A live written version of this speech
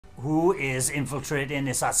Who is infiltrating?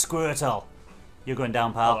 It's that Squirtle. You're going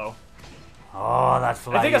down, pal. Hello. Oh, that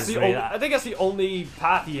fly I think that's is the really... only, I think that's the only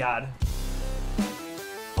path he had.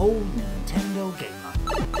 Old Nintendo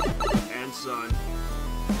Gamer. And son.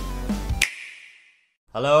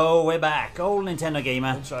 Hello, we're back. Old Nintendo Gamer.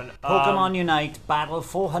 And son. Pokemon Unite Battle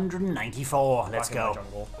 494. Let's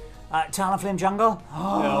go. Talonflame jungle?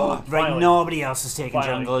 Oh, No, right, finally. nobody else is taking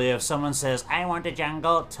Finally. jungle. If someone says, I want a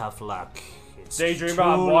jungle, tough luck. It's Daydreamer, too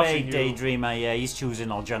I'm watching late, you. Daydreamer. Yeah, he's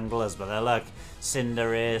choosing all junglers, but look.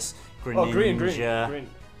 Cinderace, Greninja, Oh, green.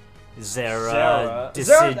 Zera, Zera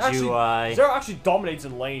Decidueye. Zera actually dominates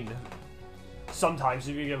in lane. Sometimes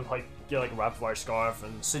if you get like a rapid fire scarf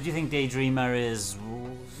and. So do you think Daydreamer is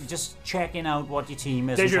just checking out what your team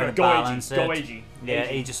is and Daydreamer, trying to go balance AG, it? go AG. Yeah,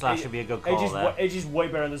 Aegislash would be a good call there. AG's way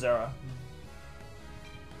better than Zera.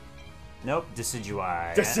 Nope,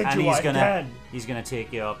 Decidueye. Decidueye And he's gonna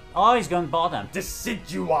take you up. Oh, he's going bottom.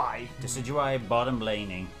 Decidueye. Decidueye bottom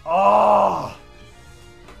laning. Oh.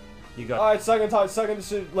 You got Alright, second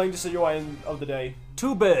lane Decidueye of the day.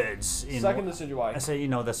 two birds. In Second Decidueye. I say you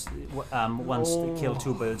know this. Kill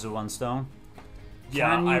two birds with one stone.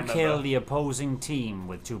 Yeah, Can I you remember. kill the opposing team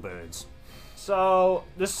with two birds? So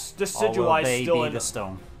this Or will Decidueye they is still be in the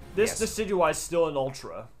stone? this Yes. Decidueye is still in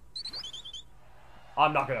ultra.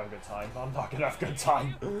 I'm not gonna have a good time. I'm not gonna have a good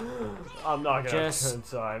time. I'm not gonna have a good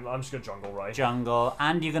time. I'm just gonna jungle right. Jungle,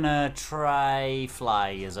 and you're gonna try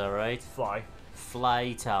fly. Is that right? Fly.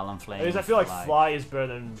 Fly Talonflame. Because I feel like Fly is better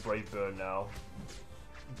than Brave Bird now.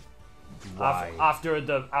 Why? After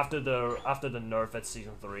the nerf at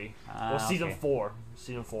season 3. Well, season okay. 4.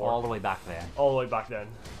 Season 4. All the way back there. All the way back then.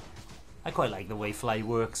 I quite like the way Fly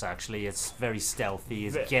works. Actually, it's very stealthy.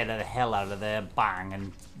 It's Ve- get the hell out of there, bang,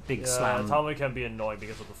 and big slam. Talonflame can be annoying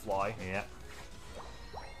because of the fly. Yeah.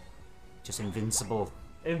 Just invincible.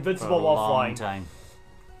 Invincible for a while long flying. time.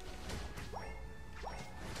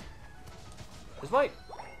 Is my...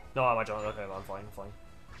 No, I'm jungle. Okay, I'm fine. I'm fine.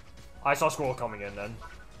 I saw Squirrel coming in then.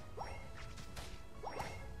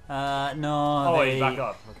 No. Oh, they... he back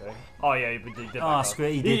up. Okay. Oh yeah, he did back Oh, up.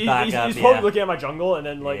 Squirrel, he did back up. He's Yeah. probably looking at my jungle, and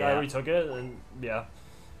then like Yeah. I retook it, and yeah.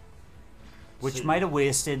 Which So- might have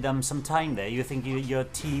wasted them some time there. You think your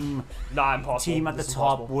team Nah, impossible. at the It's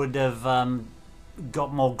top impossible. would have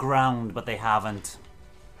got more ground, but they haven't.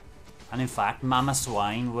 And in fact, Mama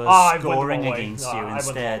Swine was I went the scoring wrong way. against Nah, you I went the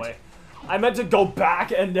wrong instead. way. I meant to go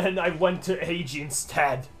back, and then I went to AG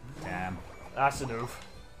instead. Damn. That's a noob.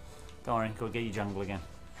 Don't worry, go get your jungle again.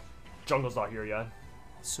 Jungle's not here yet.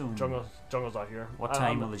 Soon. Jungle's not here. What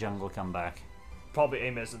time will the jungle come back? Probably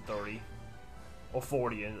 8 minutes and 30. Or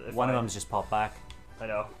 40. If One of them's just popped back. I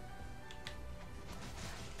know.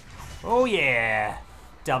 Oh yeah!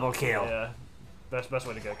 Double kill. Yeah. Best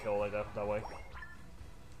way to get a kill like that way.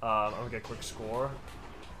 I'm gonna get a quick score.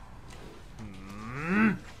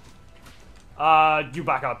 You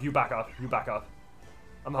back up. You back up. You back up.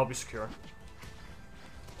 I'm gonna help you secure.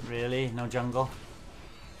 Really? No jungle?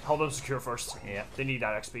 Help them secure first. Yeah. They need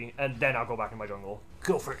that XP, and then I'll go back in my jungle.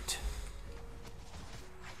 Go for it.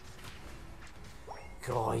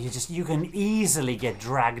 God, you can easily get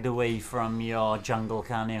dragged away from your jungle,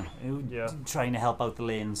 can you? Yeah. Trying to help out the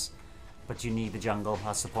lanes. But you need the jungle.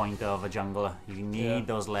 That's the point of a jungler. You need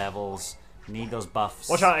those levels. You need those buffs.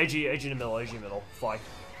 Watch out, AG in the middle, AG in the middle. Fly.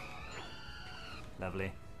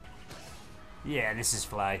 Lovely. Yeah, this is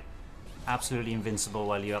Fly. Absolutely invincible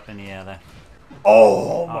while you're up in the air there.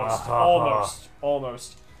 Oh,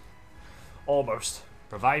 almost.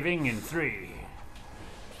 Reviving in 3.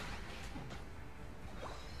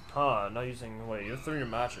 Huh, not using... Wait, you're 3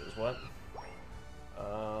 matches, what?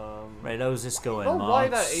 Right, how's this going, Oh, why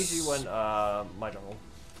that Mods? AG went, my jungle?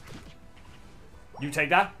 You take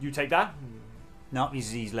that? You take that? No,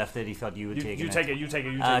 he's left it. He thought you would take it. You take it, you take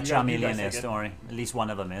it, you take it. You Charmeleon guys is, take it. don't worry. At least one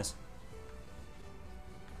of them is.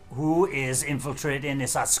 Who is infiltrating?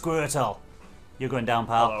 It's that Squirtle. You're going down,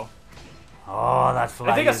 pal. Hello. Oh, that fly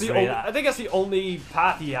I think that's is the really... only, I think that's the only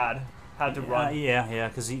path he had to run. Yeah,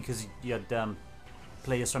 because you had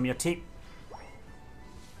players from your team.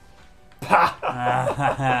 He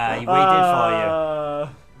waited for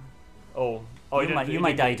Oh, you. You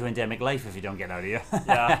might die to endemic life if you don't get out of here.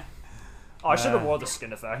 Yeah. Oh, I should have worn the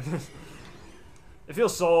skin effect. It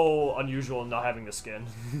feels so unusual not having the skin.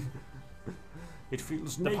 It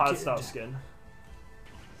feels The naked. pilot style skin.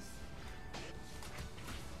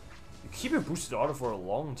 You keep your boosted auto for a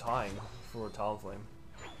long time for Talonflame.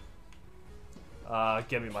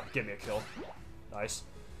 Give me a kill. Nice.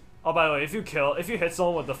 Oh, by the way, if you hit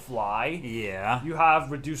someone with the fly, Yeah. you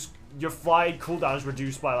have reduced your fly cooldown is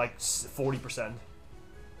reduced by like 40%.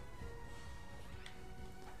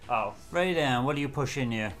 Oh. Right then, what are you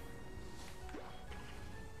pushing here?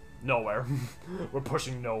 Nowhere. We're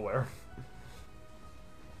pushing nowhere.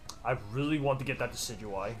 I really want to get that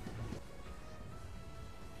Decidueye.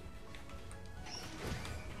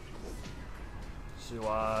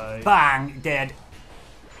 Decidueye. Bang! Dead.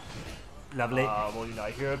 Lovely. We'll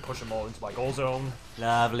unite here, push them all into my goal zone.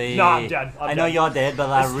 Lovely. No, I'm dead. I know you're dead, but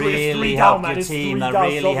that really helped your team. That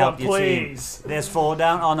really helped your team. There's 4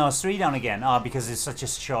 down. Oh no, it's 3 down again. Oh, because it's such a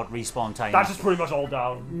short respawn time. That's just pretty much all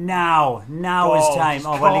down. Now is time.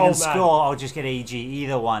 Oh, well, you can score or just get AG.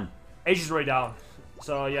 Either one. AG's right down.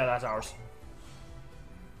 So yeah, that's ours.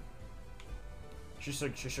 She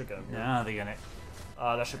should get him. No, they're gonna.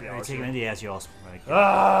 That should be ours. Take him in the air, yours. Right,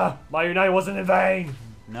 ah, my unite wasn't in vain.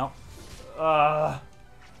 No. I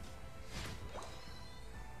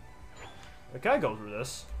can't go through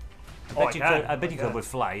this. I bet you could with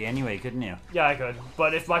fly anyway, couldn't you? Yeah, I could.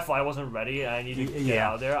 But if my fly wasn't ready and I need to get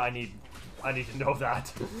out of there, I need to know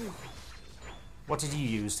that. What did you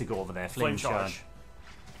use to go over there? Flame charge.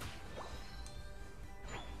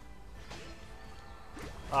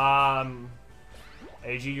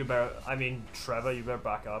 AG, you better. I mean, Trevor, you better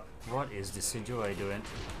back up. What is Decidueye doing?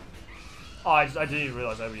 Oh, I didn't even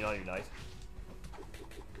realize I would not unite.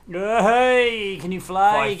 Hey, can you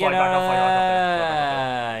fly? Fly back up, fly back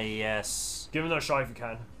up there. Yes. Give him another shot if you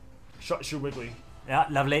can. Shoot Wiggly. Yeah,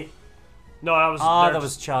 lovely. No, that was. Oh, that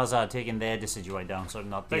was Charizard taking their Decidueye down, so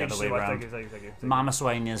not the other way around. Thank you.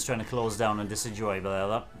 Mamoswine is trying to close down on Decidueye, but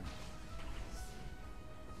that.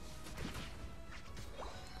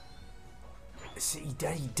 See,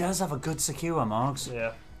 he does have a good secure, Marks.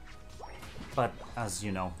 Yeah. But as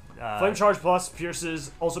you know, Flame Charge plus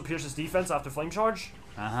pierces defense after Flame Charge.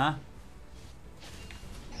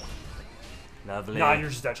 Lovely. Nah, you're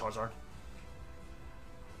just dead, Charizard.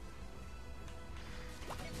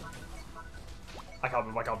 I can't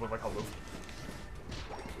move. I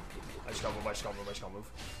just can't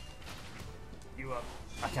move. You up.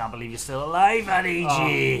 I can't believe you're still alive at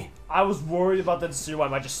EG. I was worried about that Decidueye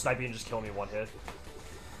might just snipe me and just kill me in one hit.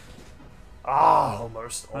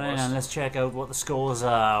 Almost. Right, and let's check out what the scores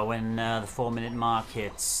are when the 4-minute mark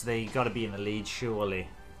hits. They got to be in the lead, surely.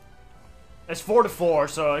 It's 4-4,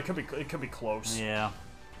 so it could be close. Yeah.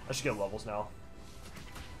 I should get levels now.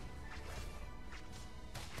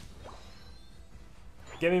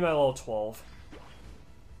 Give me my level 12.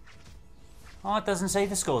 Oh, it doesn't say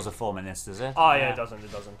the scores are 4 minutes, does it? Oh, yeah, it doesn't.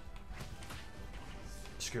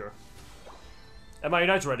 Secure. And my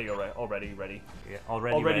unite's ready already. Ready. Yeah,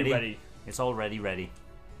 already ready. It's already ready.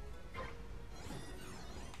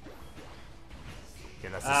 Yeah,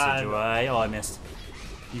 that's the Decidueye. Oh, I missed.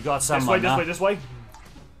 You got someone. This way.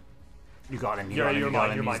 You got him. You're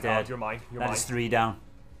mine. He's dead. You're mine. That is 3 down.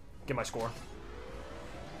 Get my score.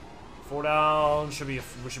 4 down. We should be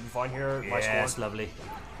fine here. My score. Yes, lovely.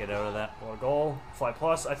 Get out of that. One goal. Fly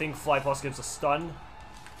plus. I think Fly plus gives a stun.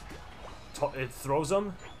 It throws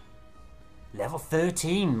them. Level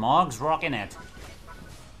 13. Mog's rocking it.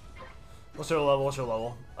 What's your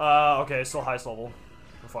level? Okay, it's still highest level.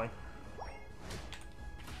 We're fine.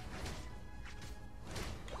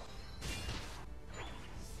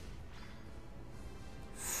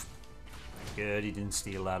 Good, he didn't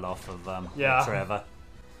steal that off of yeah. Trevor.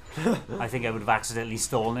 I think I would have accidentally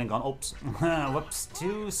stolen and gone, oops. Whoops,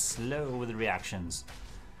 too slow with the reactions.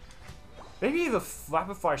 Maybe the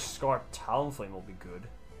Rapid Fire Scar Talonflame will be good.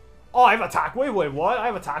 Oh, I have attack weight? Wait, what? I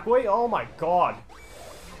have attack weight? Oh my god.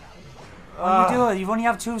 What are you doing? You've only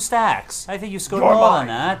have 2 stacks. I think you scored more than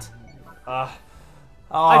that.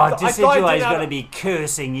 Decidueye is going to be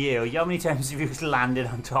cursing you. How many times have you landed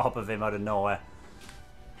on top of him out of nowhere?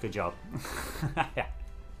 Good job. Yeah.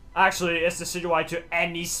 Actually, it's Decidueye to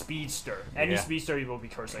any speedster. Any speedster you will be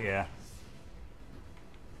cursing. Yeah.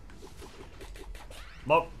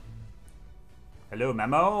 Mo. Hello,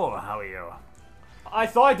 Memo. How are you? I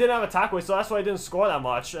thought I didn't have attack weight, so that's why I didn't score that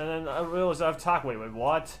much. And then I realized I have attack weight. Wait,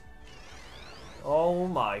 what? Oh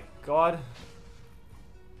my god.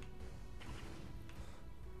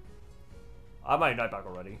 I might unite back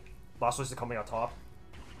already. Blastoise is coming out top.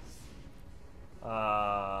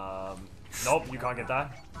 Nope, you can't get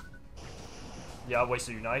that. Yeah,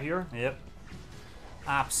 wasted unite here. Yep.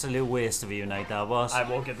 Absolute waste of a unite that was. I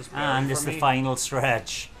won't get this. And it's the final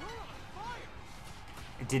stretch.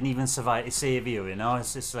 It didn't even save you, you know?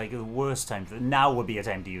 It's just like the worst time. Now would be a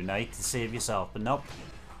time to unite, to save yourself, but nope.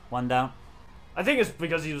 1 down. I think it's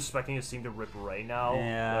because he was expecting his team to rip Ray now.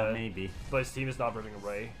 Yeah, maybe. But his team is not ripping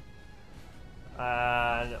Ray.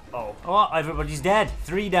 And, oh, everybody's dead.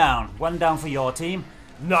 3 down. 1 down for your team.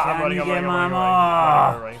 No, I'm running.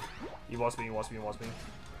 He wants me.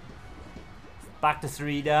 Back to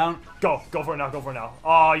 3 down. Go for it now.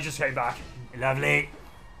 Oh, he just came back. Lovely.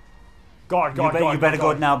 Guard. You better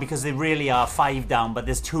go now because they really are 5 down, but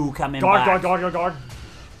there's 2 coming back. Guard.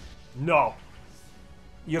 No.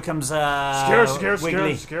 Here comes Scare.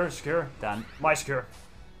 Done. My scare.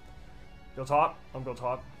 Go top. I'm go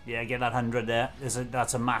top. Yeah, get that 100 there.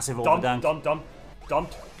 That's a massive overdunk.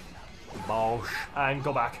 Dumped. Bosh. And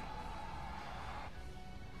go back.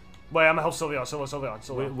 Wait, I'm gonna help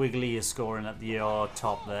Sylveon. Wiggly is scoring at your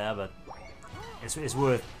top there, but it's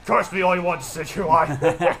worth. Curse me all you want, Sichuan.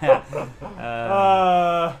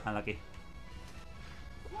 Unlucky.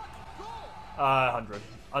 100.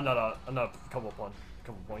 Another couple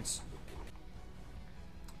points.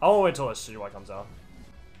 I'll wait till the Sichuan comes out.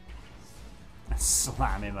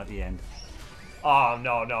 Slam him at the end. Oh,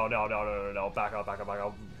 no. Back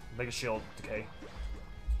up. Make a shield decay.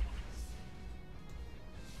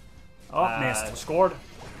 Oh, missed. Scored.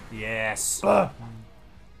 Yes.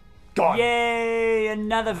 Gone. Yay!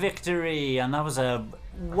 Another victory. And that was a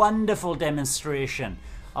wonderful demonstration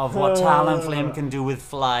of what Talonflame can do with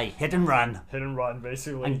Fly. Hit and run,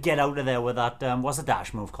 basically. and get out of there with that, what's the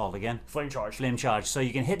dash move called again? Flame charge. So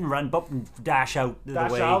you can hit and run, but dash out the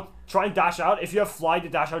way. Out. Try and dash out. If you have Fly to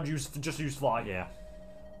dash out, just use Fly. Yeah.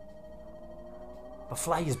 But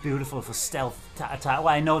Fly is beautiful for stealth attack. Well,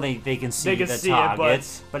 I know they can see the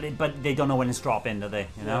target, but they don't know when it's dropping, do they?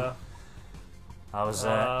 You know. Yeah. That was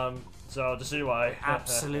so to see why.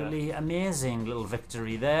 Absolutely amazing little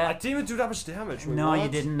victory there. I didn't even do that much damage. No, you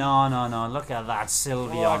didn't. No. Look at that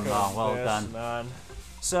Sylveon. Well done. Man.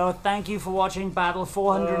 So thank you for watching Battle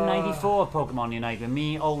 494 Pokemon Unite with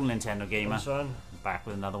me, old Nintendo gamer. Back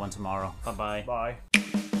with another one tomorrow. Bye. Bye.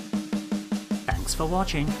 Thanks for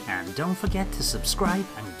watching, and don't forget to subscribe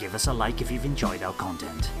and give us a like if you've enjoyed our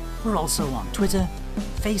content. We're also on Twitter,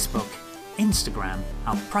 Facebook, Instagram,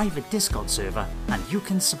 our private Discord server, and you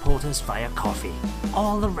can support us via Ko-fi.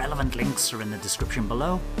 All the relevant links are in the description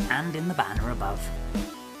below and in the banner above.